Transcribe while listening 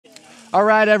All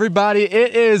right, everybody,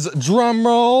 it is drum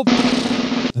roll,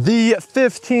 the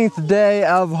 15th day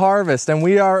of harvest, and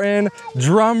we are in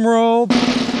drum roll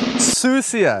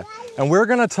Sucia, and we're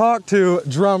gonna talk to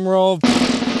drum roll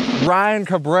Ryan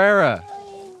Cabrera.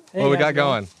 Hey, what we got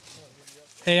going?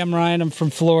 Hey, I'm Ryan. I'm from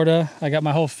Florida. I got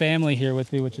my whole family here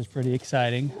with me, which is pretty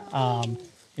exciting.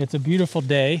 It's a beautiful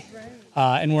day,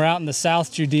 and we're out in the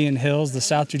South Judean Hills. The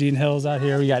South Judean Hills out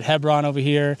here. We got Hebron over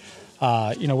here.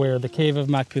 You know, where the cave of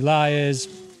Machpelah is.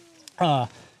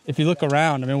 If you look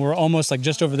around, I mean, we're almost like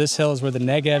just over this hill is where the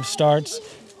Negev starts.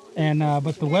 And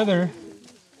but the weather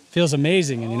feels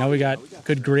amazing. And, you know, we got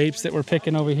good grapes that we're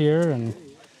picking over here. And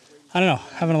I don't know,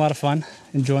 having a lot of fun,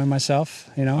 enjoying myself,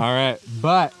 you know. All right,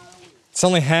 but it's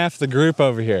only half the group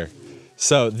over here.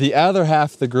 So the other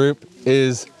half of the group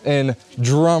is in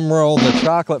drum roll, the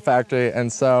chocolate factory.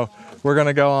 And so we're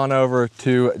gonna go on over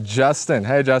to Justin.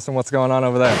 Hey, Justin, what's going on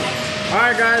over there? All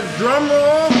right, guys, drum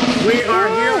roll. We are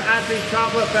here at the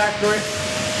chocolate factory.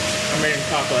 I mean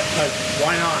chocolate, because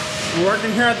why not? We're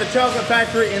working here at the chocolate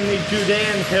factory in the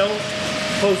Judean Hills,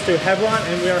 close to Hebron,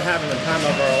 and we are having the time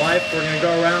of our life. We're gonna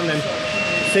go around and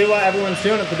see what everyone's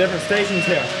doing at the different stations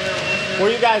here.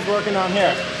 What are you guys working on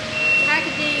here?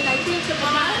 Packaging, I think the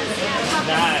bananas.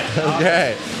 Nice.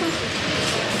 Okay.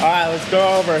 All right, let's go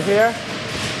over here.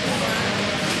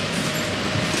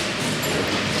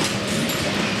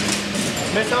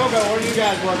 Miss Olga, what are you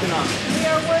guys working on? We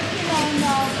are working on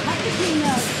packaging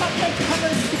chocolate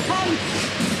covered pecans.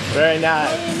 Very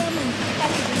nice. Weighing them and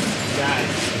packaging.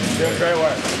 Nice. Doing great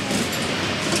work.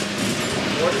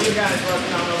 What are you guys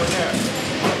working on over here?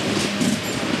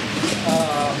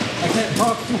 I can't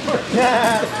talk more.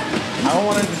 I don't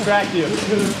want to distract you.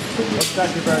 Looks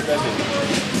like you're very busy.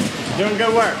 Doing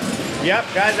good work.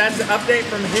 Yep, guys, that's the update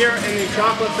from here in the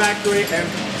chocolate factory. And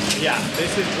yeah,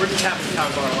 we're just having the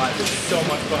time of our lives. It's so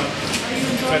much fun. Are you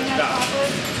enjoying that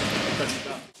chocolate? Good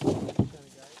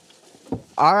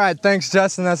stuff. All right, thanks,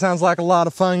 Justin. That sounds like a lot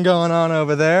of fun going on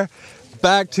over there.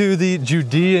 Back to the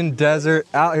Judean desert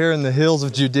out here in the hills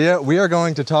of Judea. We are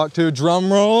going to talk to,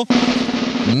 drum roll,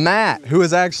 Matt, who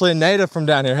is actually a native from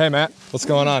down here. Hey, Matt, what's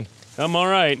going on? I'm all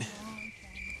right.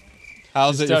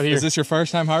 How's Just it? out here. Is this your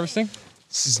first time harvesting?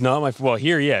 This is not my, well,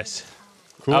 here, yes.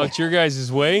 Cool. Out your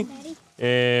guys' way.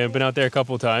 Been out there a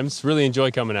couple of times. Really enjoy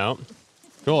coming out.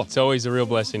 Cool. It's always a real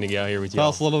blessing to get out here with you. Tell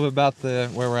us a little bit about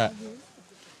where we're at.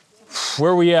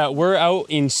 Where we at? We're out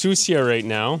in Sucia right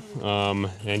now.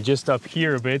 And just up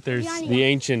here a bit, there's the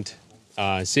ancient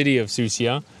city of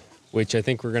Sucia, which I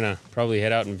think we're gonna probably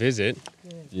head out and visit.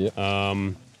 Yeah.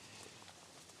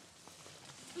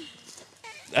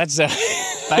 That's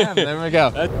Bam, there we go.